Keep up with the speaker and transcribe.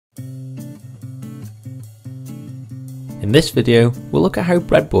In this video, we'll look at how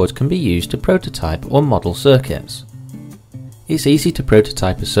breadboards can be used to prototype or model circuits. It's easy to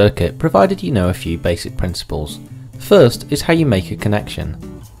prototype a circuit provided you know a few basic principles. The first is how you make a connection.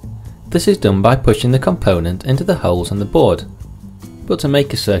 This is done by pushing the component into the holes in the board. But to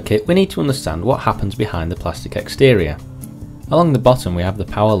make a circuit, we need to understand what happens behind the plastic exterior. Along the bottom we have the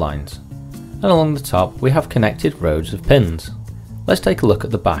power lines, and along the top we have connected rows of pins. Let's take a look at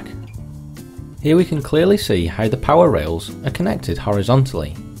the back. Here we can clearly see how the power rails are connected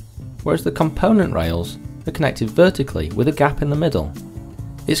horizontally, whereas the component rails are connected vertically with a gap in the middle.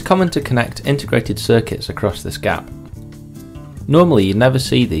 It's common to connect integrated circuits across this gap. Normally you'd never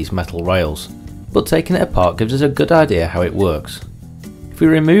see these metal rails, but taking it apart gives us a good idea how it works. If we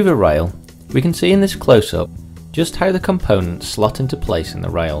remove a rail, we can see in this close-up just how the components slot into place in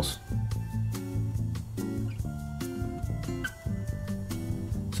the rails.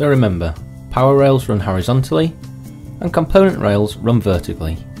 So remember, power rails run horizontally and component rails run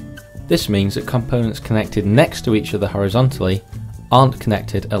vertically. This means that components connected next to each other horizontally aren't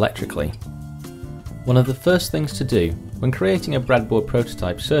connected electrically. One of the first things to do when creating a breadboard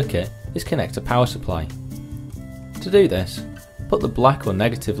prototype circuit is connect a power supply. To do this, put the black or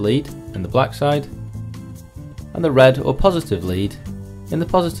negative lead in the black side and the red or positive lead in the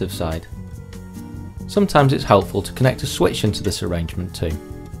positive side. Sometimes it's helpful to connect a switch into this arrangement too.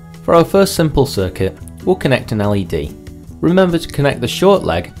 For our first simple circuit, we'll connect an LED. Remember to connect the short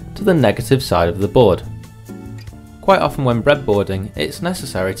leg to the negative side of the board. Quite often when breadboarding, it's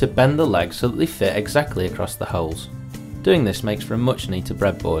necessary to bend the legs so that they fit exactly across the holes. Doing this makes for a much neater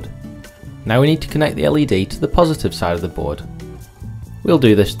breadboard. Now we need to connect the LED to the positive side of the board. We'll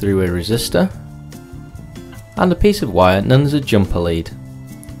do this through a resistor and a piece of wire known as a jumper lead.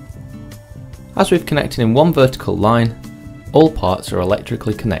 As we've connected in one vertical line, all parts are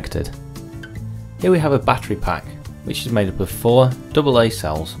electrically connected. Here we have a battery pack, which is made up of 4 AA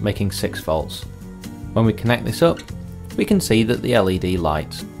cells making 6 volts. When we connect this up, we can see that the LED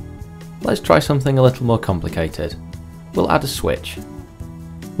lights. Let's try something a little more complicated. We'll add a switch.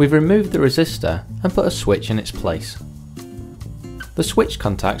 We've removed the resistor and put a switch in its place. The switch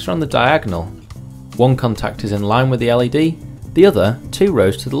contacts are on the diagonal. One contact is in line with the LED, the other 2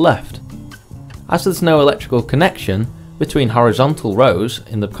 rows to the left. As there's no electrical connection between horizontal rows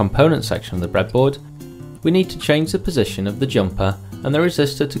in the component section of the breadboard, we need to change the position of the jumper and the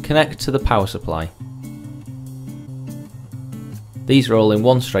resistor to connect to the power supply. These are all in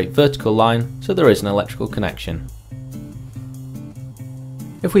one straight vertical line, so there is an electrical connection.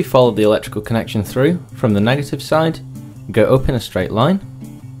 If we follow the electrical connection through from the negative side, go up in a straight line,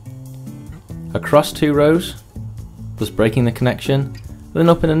 across 2 rows, thus breaking the connection, then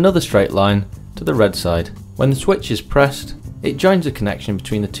up in another straight line to the red side. When the switch is pressed, it joins the connection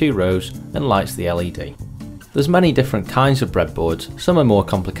between the 2 rows and lights the LED. There's many different kinds of breadboards, some are more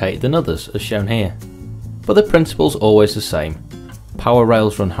complicated than others as shown here. But the principle's always the same. Power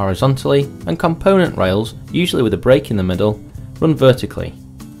rails run horizontally and component rails, usually with a break in the middle, run vertically.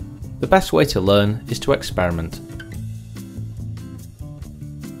 The best way to learn is to experiment.